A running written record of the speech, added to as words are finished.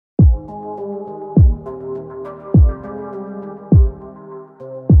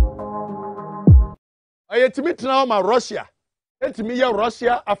yetimi tena ma Russia. Etimi ya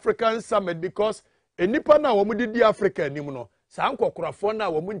Russia African Summit because enipa na wo mudidi Africa anim no. Sa nkokorafo na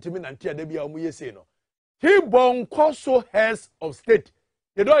wo muntimi nante ada bia wo yesi no. He bonkoso heads of state.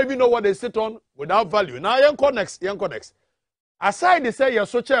 They don't even know what they sit on without value. Now yanko next. Aside they say you're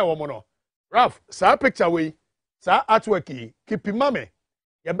so chair woman. Ralph, sa picture we, sa artwork yi, keep mame.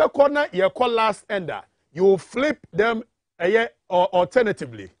 You be corner you call last ender. You flip them or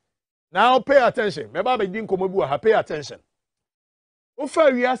alternatively. Now pay attention. Meba be din komobu ha pay attention.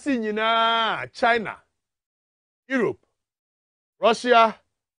 Ofa wiase nyina China, Europe, Russia,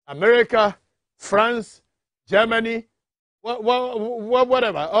 America, France, Germany,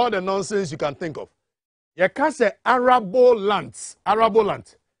 whatever, all the nonsense you can think of. You can say arable lands.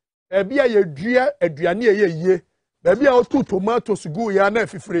 Ebi a yedua aduane ye. Ebi a otu tomatoes go ya na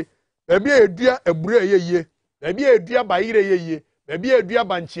fifire. Ebi a yedua ebure ye. Ebi a yedua bayire ye. Ebi a yedua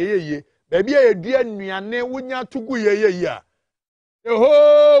banche ye. Ebi a yedua nnuane wonya tugu ye. The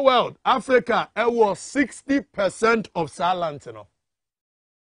whole world, Africa, it was 60% of land, you know.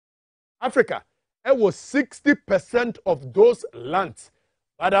 Africa, it was 60% of those lands.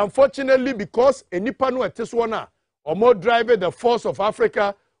 But unfortunately, because enipa no etis one or more drive the force of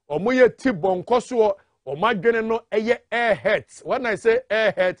Africa, or more tibon koso, or magene no airheads. When I say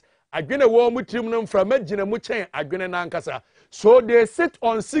airheads, I gonna warm mutimum from a muchen, I gonna nankasa. So they sit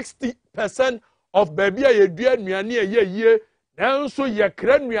on 60% of baby a year near. And so ye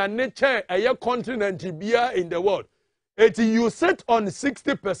kren nature a continent bia in the world. You sit on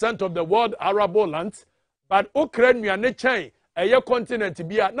 60% of the world arable lands, but Ukraine nature a continent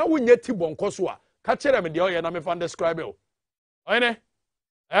bia na wunye tibon koswa. Kachere me de oye na me fan describe o. Oyene?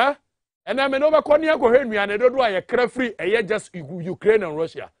 Eh? And I me no ba konia go he nuane dodo a ye kra free a just Ukraine and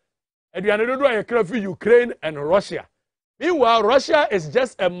Russia. Aduane dodo a ye kra free Ukraine and Russia. Meanwhile, Russia is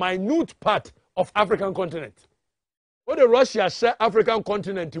just a minute part of African continent. What the Russia share African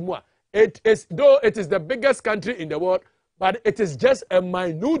continent it is, though it is the biggest country in the world, but it is just a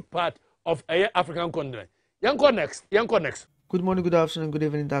minute part of a African continent. Yanko next. Good morning, good afternoon, good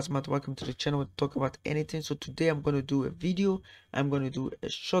evening. That's Matt. Welcome to the channel to talk about anything. So today I'm going to do a video. I'm going to do a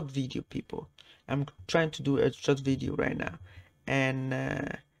short video, people. I'm trying to do a short video right now,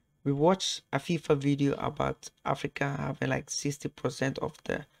 and we watched a FIFA video about Africa having like 60% of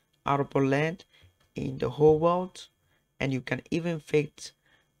the arable land in the whole world. And you can even fit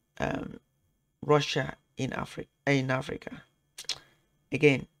Russia in Africa.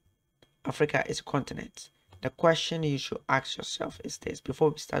 Again, Africa is a continent. The question you should ask yourself is this.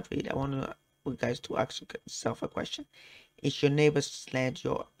 Before we start reading, I want you guys to ask yourself a question. Is your neighbor's land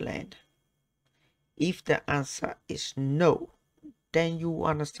your land? If the answer is no, then you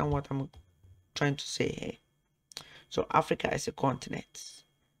understand what I'm trying to say here. So Africa is a continent.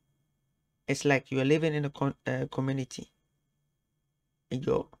 It's like you are living in a community. And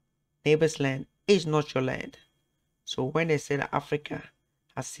your neighbor's land is not your land. So when they say that Africa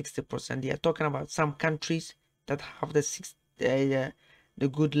has 60%, they are talking about some countries that have the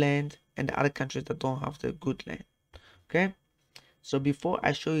good land and the other countries that don't have the good land. Okay? So before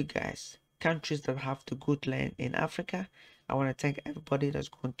I show you guys countries that have the good land in Africa, I want to thank everybody that's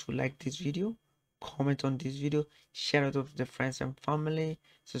going to like this video, comment on this video, share it with the friends and family,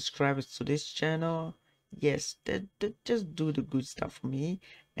 subscribe to this channel. Yes, just do the good stuff for me,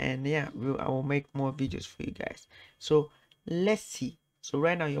 and yeah, I will make more videos for you guys. So let's see. So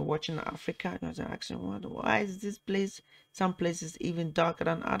right now you're watching Africa. You're asking, why is this place, some places even darker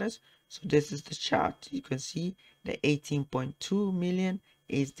than others? So this is the chart. You can see the 18.2 million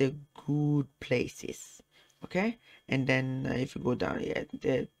is the good places. Okay, and then if you go down here,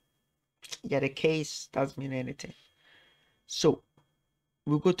 the case doesn't mean anything. So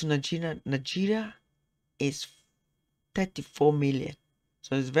we go to Nigeria is 34 million.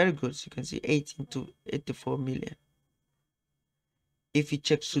 So it's very good. So you can see 18 to 84 million. If you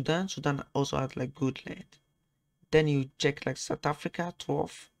check Sudan also has like good land. Then you check like South Africa,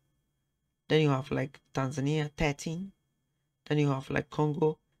 12. Then you have like Tanzania, 13. Then you have like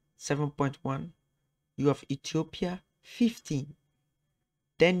Congo, 7.1. You have Ethiopia, 15.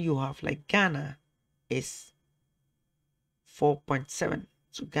 Then you have like Ghana is 4.7.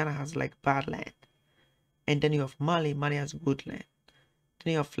 So Ghana has like bad land. And then you have Mali has good land.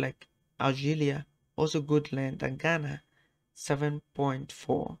 Then you have like Algeria, also good land than Ghana,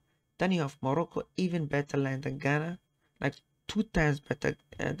 7.4. Then you have Morocco, even better land than Ghana, like 2 times better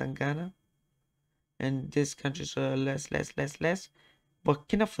than Ghana. And these countries are less. Burkina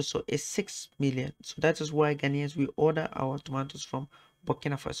Faso is 6 million. So that is why Ghanaians, we order our tomatoes from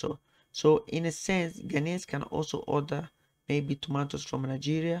Burkina Faso. So in a sense, Ghanaians can also order maybe tomatoes from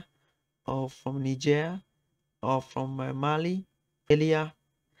Nigeria or from Niger or from Mali, Elia,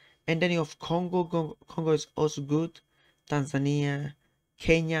 and then you have Congo. Congo is also good. Tanzania,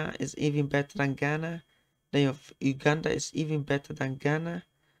 Kenya is even better than Ghana. Then you have Uganda is even better than Ghana.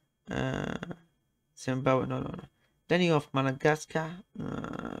 Zimbabwe, no. Then you have Madagascar,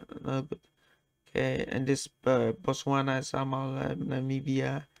 no good. Okay, and this Botswana, Samal,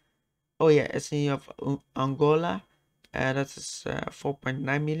 Namibia. Oh yeah, and then you have Angola. That is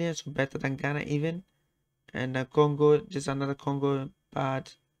 4.9 million, so better than Ghana even. And Congo, just another Congo,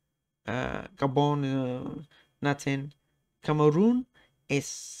 bad. Gabon, nothing. Cameroon is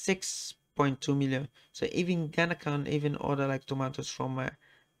 6.2 million. So even Ghana can even order like tomatoes from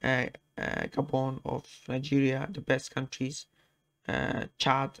Gabon or Nigeria, the best countries.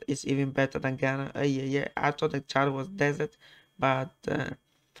 Chad is even better than Ghana. Yeah. I thought that Chad was desert, but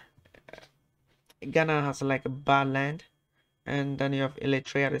Ghana has like a bad land. And then you have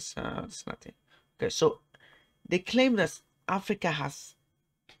Eritrea, it's nothing. Okay, so they claim that Africa has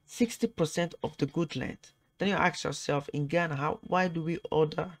 60% of the good land. Then you ask yourself, in Ghana, why do we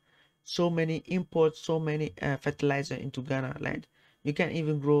order so many imports, so many fertilizer into Ghana land? You can't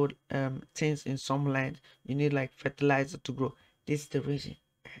even grow things in some land. You need like fertilizer to grow. This is the reason.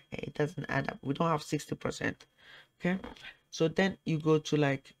 It doesn't add up. We don't have 60%. Okay, so then you go to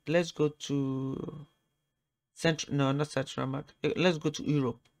like, let's go to Central, no, not Central America. Let's go to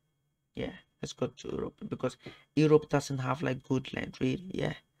Europe. Yeah, let's go to Europe because Europe doesn't have like good land, really.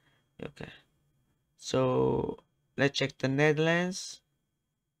 Yeah. Okay, so let's check the Netherlands.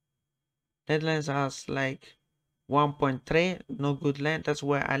 Netherlands has like 1.3, no good land. That's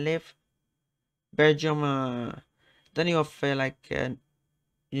where I live. Belgium, then you have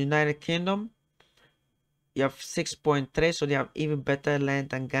United Kingdom. You have 6.3, so they have even better land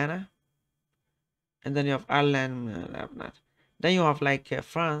than Ghana. And then you have Ireland. Then you have like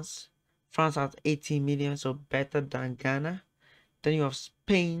France. France has 18 million, so better than Ghana. Then you have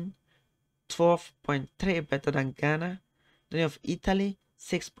Spain, 12.3, better than Ghana. Then you have Italy,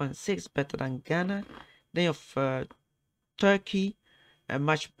 6.6, better than Ghana. Then you have Turkey,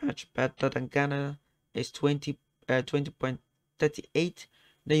 much better than Ghana, is 20.38.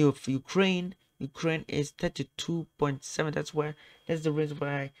 Then you have Ukraine. Ukraine is 32.7. That's the reason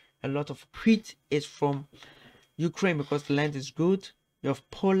why a lot of wheat is from Ukraine, because the land is good. You have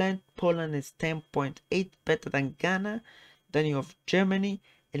Poland. Poland is 10.8, better than Ghana. Then you have Germany,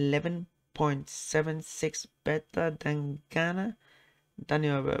 11.76, better than Ghana. Then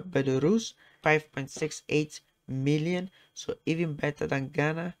you have Belarus, 5.68 million, so even better than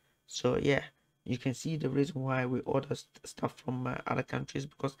Ghana. So yeah, you can see the reason why we order stuff from other countries,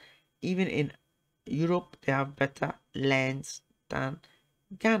 because even in Europe they have better lands than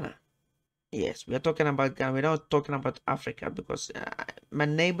Ghana. Yes, we are talking about Ghana. We're not talking about Africa, because my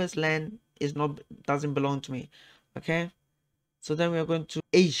neighbor's land doesn't belong to me. Okay, so then we are going to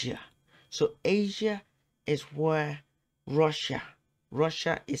Asia. So Asia is where Russia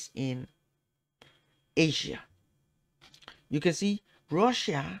is in Asia. You can see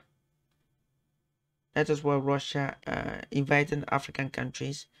Russia, that is where Russia invited African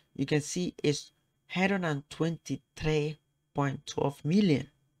countries. You can see it's 123.12 million.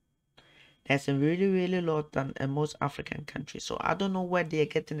 That's a really lot than most African countries. So I don't know where they are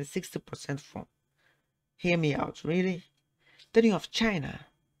getting the 60% from. Hear me out, really. Then you have China.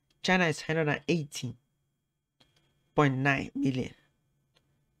 China is 118.9 million.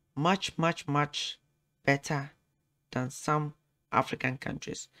 Much better than some African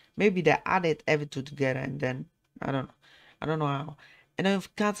countries. Maybe they added everything together and then I don't know how. And then you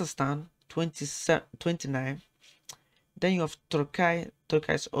have Kazakhstan, 29. Then you have Turkey.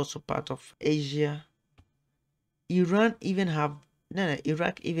 Turkey is also part of Asia. Iraq even have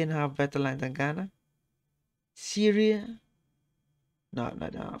better land than Ghana. Syria, no,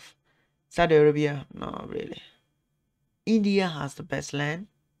 not enough. Saudi Arabia, no, really. India has the best land,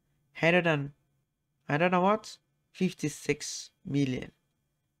 higher than, I don't know what, 56 million.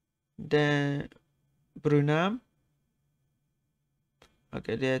 Then Brunei,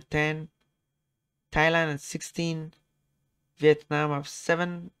 okay, they're 10. Thailand at 16. Vietnam have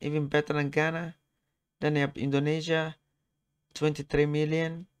 7, even better than Ghana. Then you have Indonesia, 23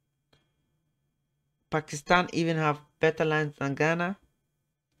 million. Pakistan even have better lands than Ghana.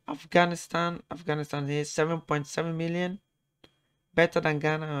 Afghanistan here 7.7 million, better than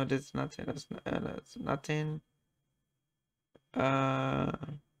Ghana. Oh, that's nothing. That's nothing. No,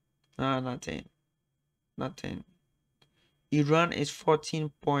 nothing. Iran is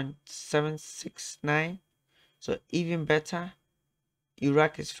 14.769, so even better.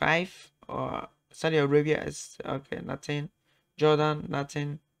 Iraq is 5, or Saudi Arabia is okay, nothing. Jordan,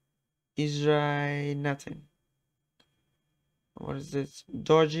 nothing. Israel, nothing. What is this?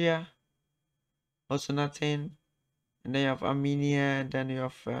 Georgia, also nothing. And then you have Armenia, and then you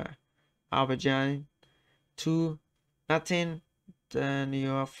have Azerbaijan, 2, nothing. Then you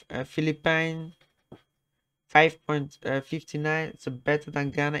have Philippines, 5.59. It's better than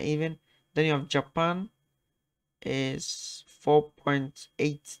Ghana even. Then you have Japan, is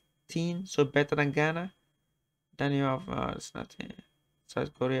 4.18, so better than Ghana. Then you have it's nothing.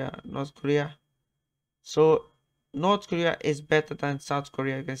 South Korea, North Korea. So North Korea is better than South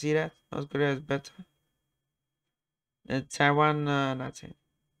Korea. You can see that North Korea is better. Taiwan, nothing.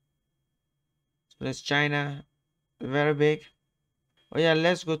 So there's China, very big. Oh yeah,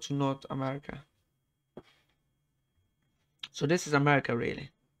 let's go to North America. So this is America really.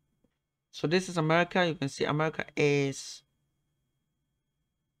 So this is America. You can see America is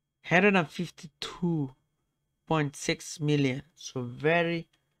 152.6 million. So very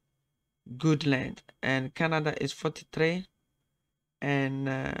good land. And Canada is 43,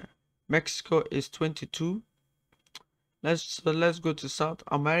 and Mexico is 22. Let's go to South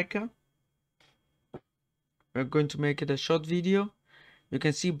America. We're going to make it a short video. You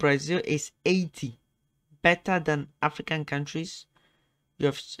can see Brazil is 80, better than African countries. You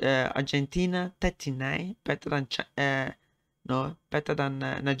have Argentina 39, better than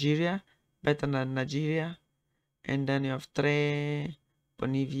Nigeria, better than Nigeria. And then you have 3,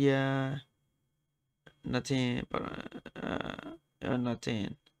 Bolivia, nothing,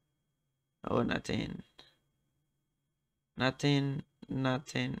 nothing, oh nothing,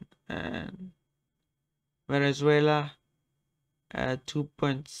 and Venezuela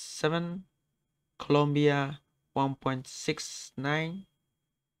 2.7, Colombia 1.69,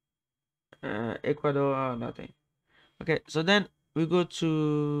 Ecuador nothing. Okay, so then we go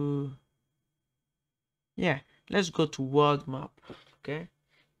to, let's go to world map. Okay,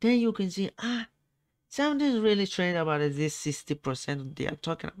 then you can see something really strange about this 60% they are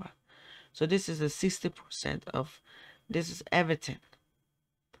talking about. So this is the 60% of, this is everything.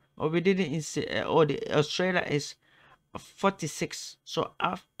 Or we didn't see, or the Australia is 46. So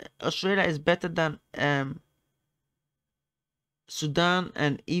Australia is better than Sudan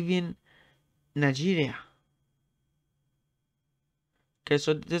and even Nigeria. Okay,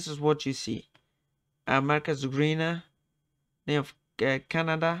 so this is what you see. America's greener. They have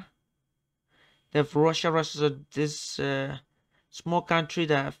Canada. They have Russia. Russia is this small country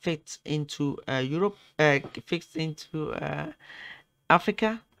that fits into Europe, fits into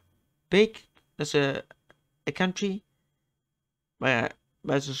Africa. Big. That's a country, but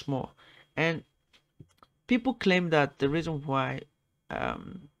it's small. And people claim that the reason why,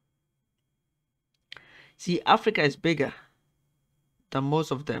 see, Africa is bigger than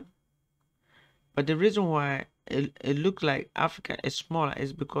most of them, but the reason why it looks like Africa is smaller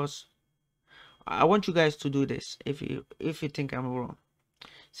is because, I want you guys to do this. If you think I'm wrong,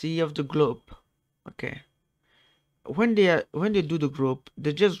 see, you have the globe. Okay, when they do the globe,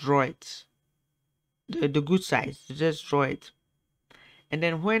 they just draw it, the good size, they just draw it, and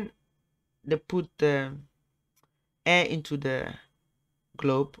then when they put the air into the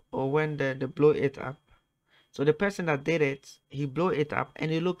globe, or when they blow it up, so the person that did it, he blow it up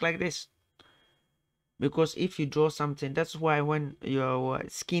and it look like this. Because if you draw something, that's why when you're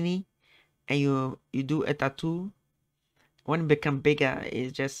skinny and you do a tattoo, when it become bigger,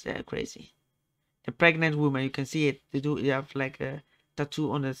 it's just crazy. The pregnant woman, you can see it, they have like a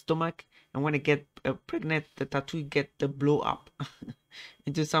tattoo on the stomach, and when they get pregnant, the tattoo get the blow up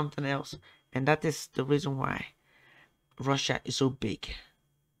into something else. And that is the reason why Russia is so big.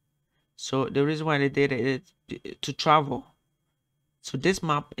 So the reason why they did it is to travel. So this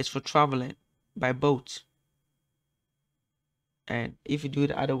map is for traveling by boat. And if you do it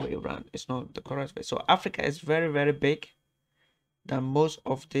the other way around, it's not the correct way. So Africa is very, very big than most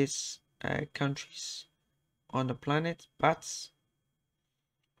of these countries on the planet. But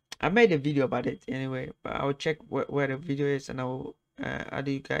I made a video about it anyway. But I'll check where the video is, and I will add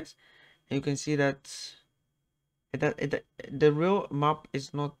you guys. And you can see that the real map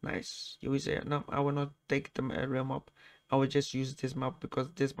is not nice. You will say, no, I will not take the real map. I will just use this map because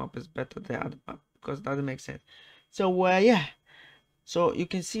this map is better than the other map, because it doesn't make sense. So yeah, so you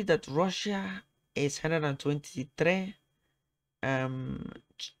can see that Russia is 123.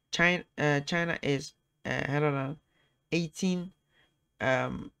 China is 118.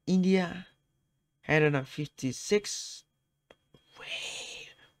 India 156.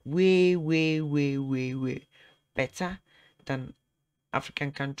 Way better than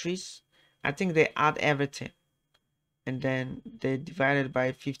African countries. I think they add everything and then they divide it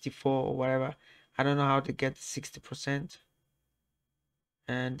by 54 or whatever. I don't know how to get 60%.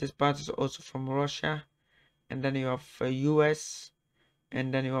 And this part is also from Russia. and then you have US,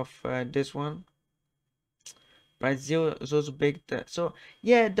 and then you have this one. Brazil is also big. So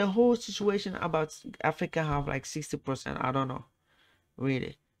yeah, the whole situation about Africa have like 60%. I don't know,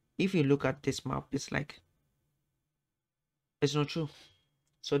 really. If you look at this map, it's like it's not true.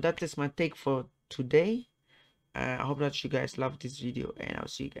 So that is my take for today. I hope that you guys love this video, and I'll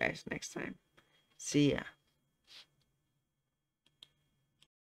see you guys next time. See ya.